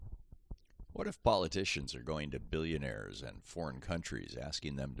What if politicians are going to billionaires and foreign countries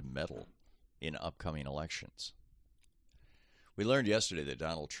asking them to meddle in upcoming elections? We learned yesterday that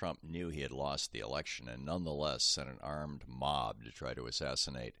Donald Trump knew he had lost the election and nonetheless sent an armed mob to try to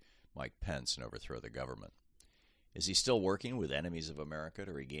assassinate Mike Pence and overthrow the government. Is he still working with enemies of America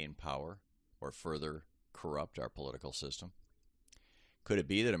to regain power or further corrupt our political system? Could it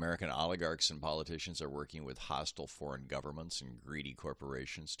be that American oligarchs and politicians are working with hostile foreign governments and greedy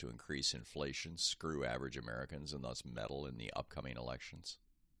corporations to increase inflation, screw average Americans, and thus meddle in the upcoming elections?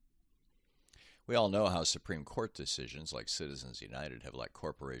 We all know how Supreme Court decisions like Citizens United have let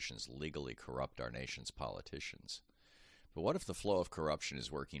corporations legally corrupt our nation's politicians. But what if the flow of corruption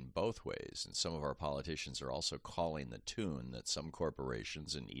is working both ways, and some of our politicians are also calling the tune that some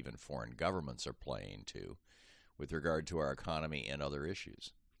corporations and even foreign governments are playing to with regard to our economy and other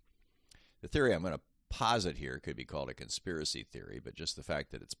issues? The theory I'm going to posit here could be called a conspiracy theory, but just the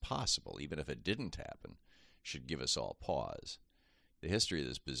fact that it's possible, even if it didn't happen, should give us all pause. The history of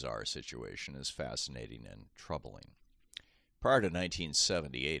this bizarre situation is fascinating and troubling. Prior to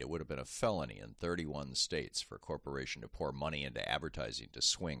 1978, it would have been a felony in 31 states for a corporation to pour money into advertising to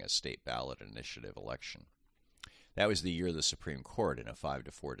swing a state ballot initiative election. That was the year the Supreme Court, in a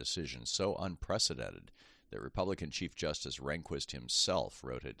 5-4 decision so unprecedented that Republican Chief Justice Rehnquist himself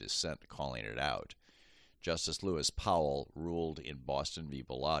wrote a dissent calling it out. Justice Lewis Powell ruled in Boston v.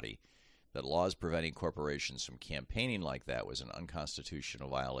 Bellotti that laws preventing corporations from campaigning like that was an unconstitutional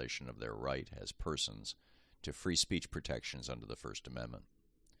violation of their right as persons to free speech protections under the First Amendment.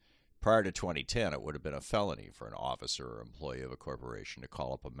 Prior to 2010, it would have been a felony for an officer or employee of a corporation to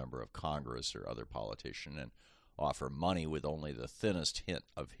call up a member of Congress or other politician and offer money with only the thinnest hint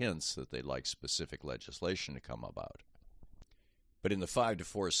of hints that they'd like specific legislation to come about. But in the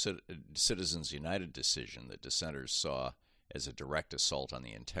 5-4 Citizens United decision that dissenters saw as a direct assault on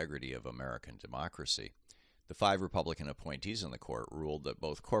the integrity of American democracy, the 5 Republican appointees on the court ruled that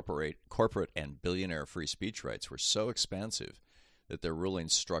both corporate and billionaire free speech rights were so expansive that their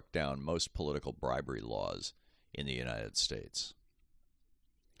rulings struck down most political bribery laws in the United States.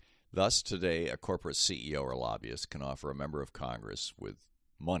 Thus, today, a corporate CEO or lobbyist can offer a member of Congress with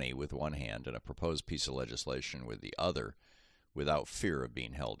money with one hand and a proposed piece of legislation with the other without fear of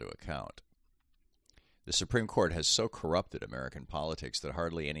being held to account. The Supreme Court has so corrupted American politics that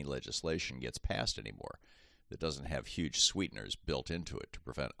hardly any legislation gets passed anymore that doesn't have huge sweeteners built into it to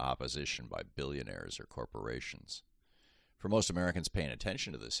prevent opposition by billionaires or corporations. For most Americans paying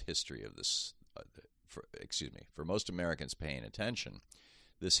attention to this history of this, for most Americans paying attention,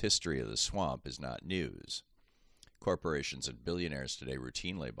 this history of the swamp is not news. Corporations and billionaires today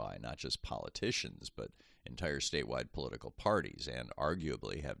routinely buy not just politicians, but entire statewide political parties, and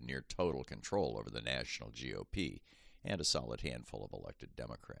arguably have near total control over the national GOP and a solid handful of elected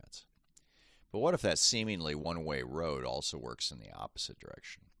Democrats. But what if that seemingly one-way road also works in the opposite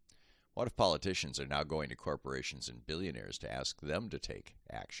direction? What if politicians are now going to corporations and billionaires to ask them to take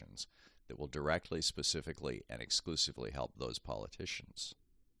actions that will directly, specifically, and exclusively help those politicians,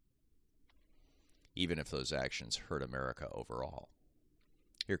 even if those actions hurt America overall?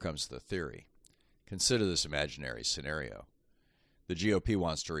 Here comes the theory. Consider this imaginary scenario. The GOP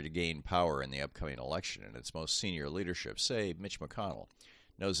wants to regain power in the upcoming election, and its most senior leadership, say Mitch McConnell,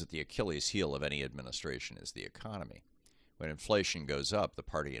 knows that the Achilles heel of any administration is the economy. When inflation goes up, the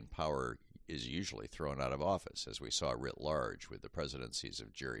party in power is usually thrown out of office, as we saw writ large with the presidencies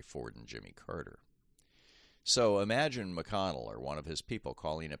of Jerry Ford and Jimmy Carter. So imagine McConnell or one of his people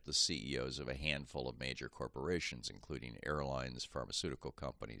calling up the CEOs of a handful of major corporations, including airlines, pharmaceutical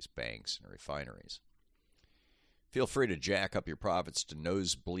companies, banks, and refineries. Feel free to jack up your profits to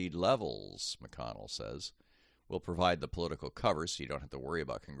nosebleed levels, McConnell says. We'll provide the political cover so you don't have to worry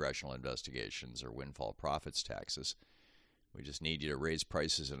about congressional investigations or windfall profits taxes. We just need you to raise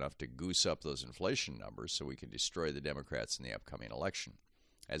prices enough to goose up those inflation numbers so we can destroy the Democrats in the upcoming election.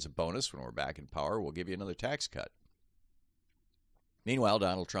 As a bonus, when we're back in power, we'll give you another tax cut. Meanwhile,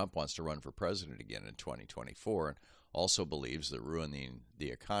 Donald Trump wants to run for president again in 2024 and also believes that ruining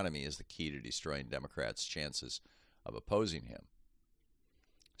the economy is the key to destroying Democrats' chances of opposing him.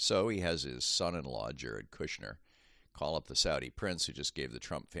 So he has his son-in-law, Jared Kushner, call up the Saudi prince who just gave the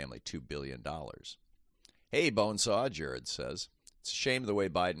Trump family $2 billion. Hey, Bonesaw, Jared says. It's a shame the way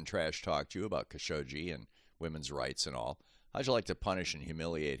Biden trash-talked you about Khashoggi and women's rights and all. How'd you like to punish and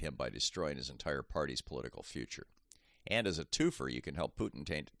humiliate him by destroying his entire party's political future? And as a twofer, you can help Putin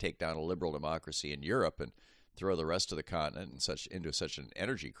take down a liberal democracy in Europe and throw the rest of the continent into such an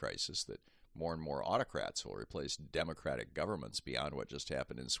energy crisis that more and more autocrats will replace democratic governments beyond what just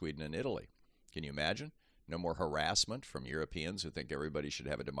happened in Sweden and Italy. Can you imagine? No more harassment from Europeans who think everybody should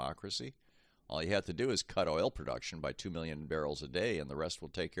have a democracy. All you have to do is cut oil production by 2 million barrels a day, and the rest will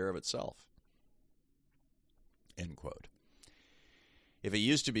take care of itself. End quote. If it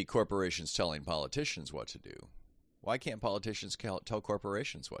used to be corporations telling politicians what to do, why can't politicians tell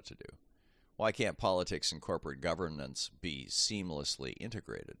corporations what to do? Why can't politics and corporate governance be seamlessly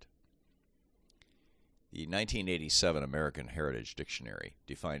integrated? The 1987 American Heritage Dictionary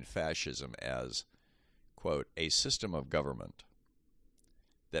defined fascism as, quote, a system of government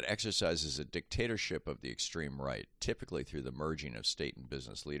that exercises a dictatorship of the extreme right, typically through the merging of state and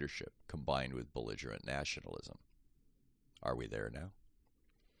business leadership, combined with belligerent nationalism. Are we there now?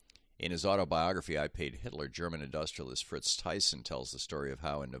 In his autobiography, I Paid Hitler, German industrialist Fritz Thyssen tells the story of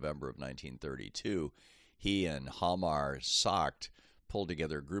how in November of 1932, he and Hjalmar Schacht pulled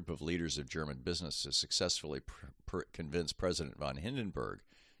together a group of leaders of German business to successfully convince President von Hindenburg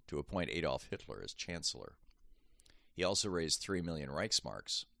to appoint Adolf Hitler as chancellor. He also raised 3 million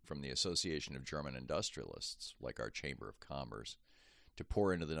Reichsmarks from the Association of German Industrialists, like our Chamber of Commerce, to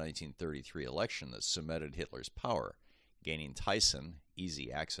pour into the 1933 election that cemented Hitler's power, gaining Thyssen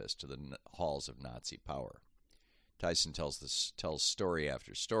easy access to the halls of Nazi power. Thyssen tells story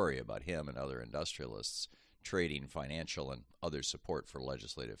after story about him and other industrialists trading financial and other support for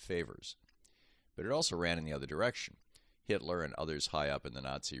legislative favors. But it also ran in the other direction. Hitler and others high up in the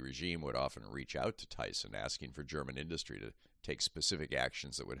Nazi regime would often reach out to Thyssen asking for German industry to take specific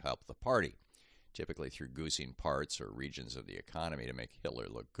actions that would help the party, typically through goosing parts or regions of the economy to make Hitler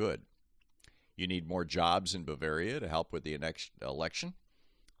look good. You need more jobs in Bavaria to help with the election,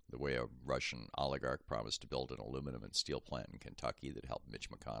 the way a Russian oligarch promised to build an aluminum and steel plant in Kentucky that helped Mitch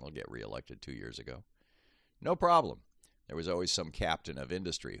McConnell get reelected 2 years ago. No problem. There was always some captain of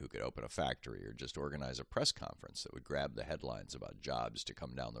industry who could open a factory or just organize a press conference that would grab the headlines about jobs to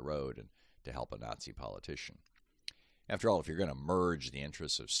come down the road and to help a Nazi politician. After all, if you're going to merge the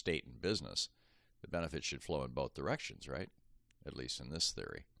interests of state and business, the benefits should flow in both directions, right? At least in this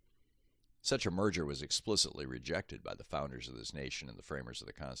theory. Such a merger was explicitly rejected by the founders of this nation and the framers of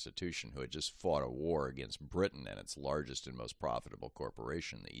the Constitution, who had just fought a war against Britain and its largest and most profitable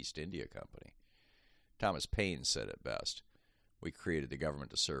corporation, the East India Company. Thomas Paine said it best, "We created the government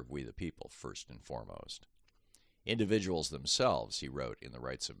to serve we the people first and foremost." Individuals themselves, he wrote in The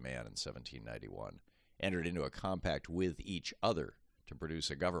Rights of Man in 1791, entered into a compact with each other to produce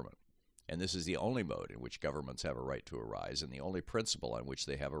a government. And this is the only mode in which governments have a right to arise and the only principle on which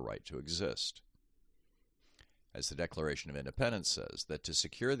they have a right to exist. As the Declaration of Independence says, that to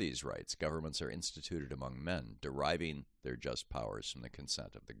secure these rights, governments are instituted among men, deriving their just powers from the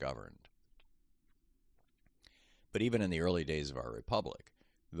consent of the governed. But even in the early days of our republic,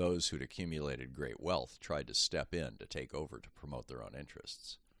 those who'd accumulated great wealth tried to step in to take over to promote their own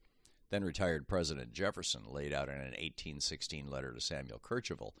interests. Then retired President Jefferson laid out in an 1816 letter to Samuel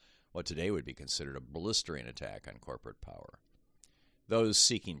Kercheval what today would be considered a blistering attack on corporate power. Those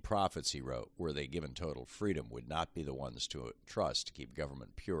seeking profits, he wrote, were they given total freedom, would not be the ones to trust to keep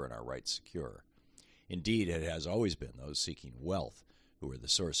government pure and our rights secure. Indeed, it has always been those seeking wealth who are the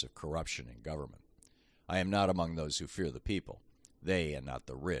source of corruption in government. I am not among those who fear the people. They, and not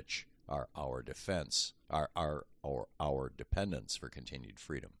the rich, are our defense, are our dependence for continued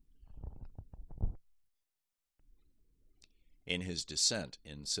freedom. In his dissent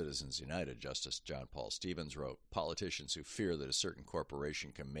in Citizens United, Justice John Paul Stevens wrote, "Politicians who fear that a certain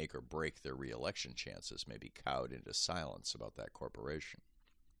corporation can make or break their re-election chances may be cowed into silence about that corporation."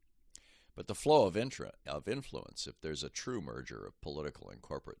 But the flow of influence, if there's a true merger of political and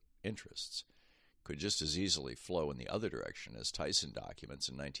corporate interests, could just as easily flow in the other direction as Thyssen documents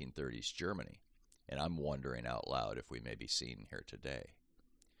in 1930s Germany, and I'm wondering out loud if we may be seen here today.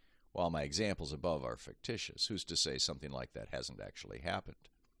 While my examples above are fictitious, who's to say something like that hasn't actually happened?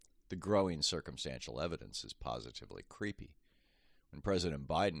 The growing circumstantial evidence is positively creepy. When President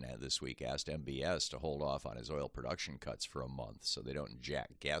Biden this week asked MBS to hold off on his oil production cuts for a month so they don't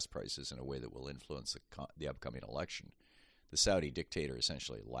jack gas prices in a way that will influence the upcoming election, the Saudi dictator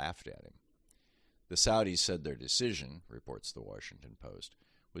essentially laughed at him. The Saudis said their decision, reports the Washington Post,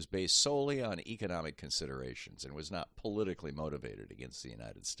 was based solely on economic considerations and was not politically motivated against the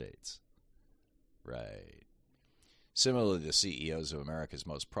United States. Right. Similarly, the CEOs of America's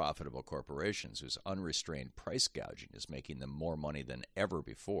most profitable corporations, whose unrestrained price gouging is making them more money than ever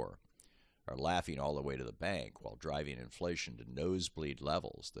before, are laughing all the way to the bank while driving inflation to nosebleed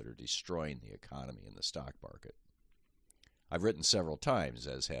levels that are destroying the economy and the stock market. I've written several times,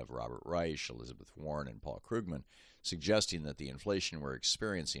 as have Robert Reich, Elizabeth Warren, and Paul Krugman, suggesting that the inflation we're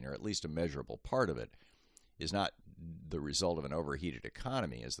experiencing, or at least a measurable part of it, is not the result of an overheated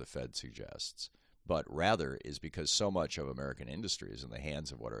economy, as the Fed suggests, but rather is because so much of American industry is in the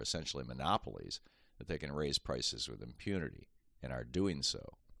hands of what are essentially monopolies that they can raise prices with impunity, and are doing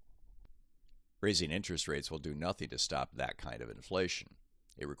so. Raising interest rates will do nothing to stop that kind of inflation.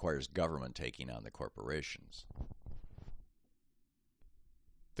 It requires government taking on the corporations.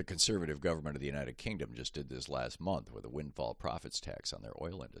 The conservative government of the United Kingdom just did this last month with a windfall profits tax on their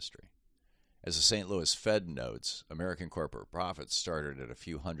oil industry. As the St. Louis Fed notes, American corporate profits started at a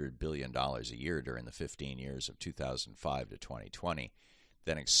few $100 billion a year during the 15 years of 2005 to 2020,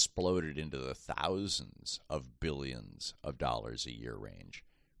 then exploded into the thousands of billions of dollars a year range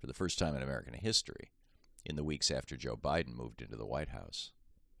for the first time in American history in the weeks after Joe Biden moved into the White House.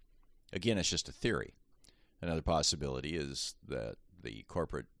 Again, it's just a theory. Another possibility is that the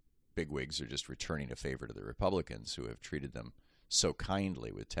corporate bigwigs are just returning a favor to the Republicans, who have treated them so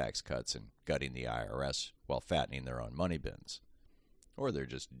kindly with tax cuts and gutting the IRS while fattening their own money bins. Or they're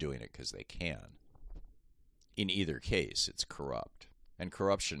just doing it because they can. In either case, it's corrupt, and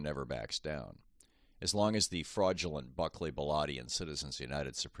corruption never backs down. As long as the fraudulent Buckley, Bellotti, and Citizens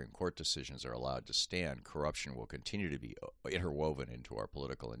United Supreme Court decisions are allowed to stand, corruption will continue to be interwoven into our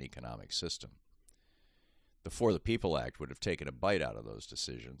political and economic system. The For the People Act would have taken a bite out of those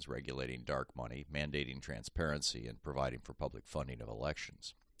decisions, regulating dark money, mandating transparency, and providing for public funding of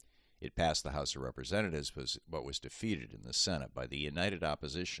elections. It passed the House of Representatives, but was defeated in the Senate by the united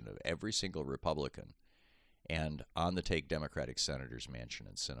opposition of every single Republican and on-the-take Democratic senators Manchin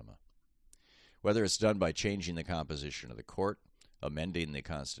and Sinema. Whether it's done by changing the composition of the court, amending the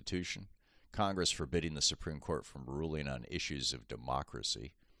Constitution, Congress forbidding the Supreme Court from ruling on issues of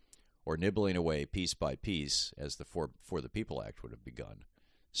democracy, or nibbling away piece by piece, as the For the People Act would have begun,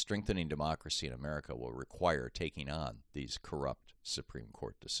 strengthening democracy in America will require taking on these corrupt Supreme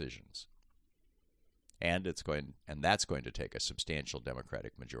Court decisions. And that's going to take a substantial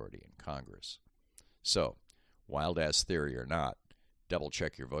Democratic majority in Congress. So, wild-ass theory or not,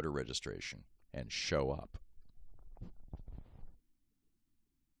 double-check your voter registration and show up.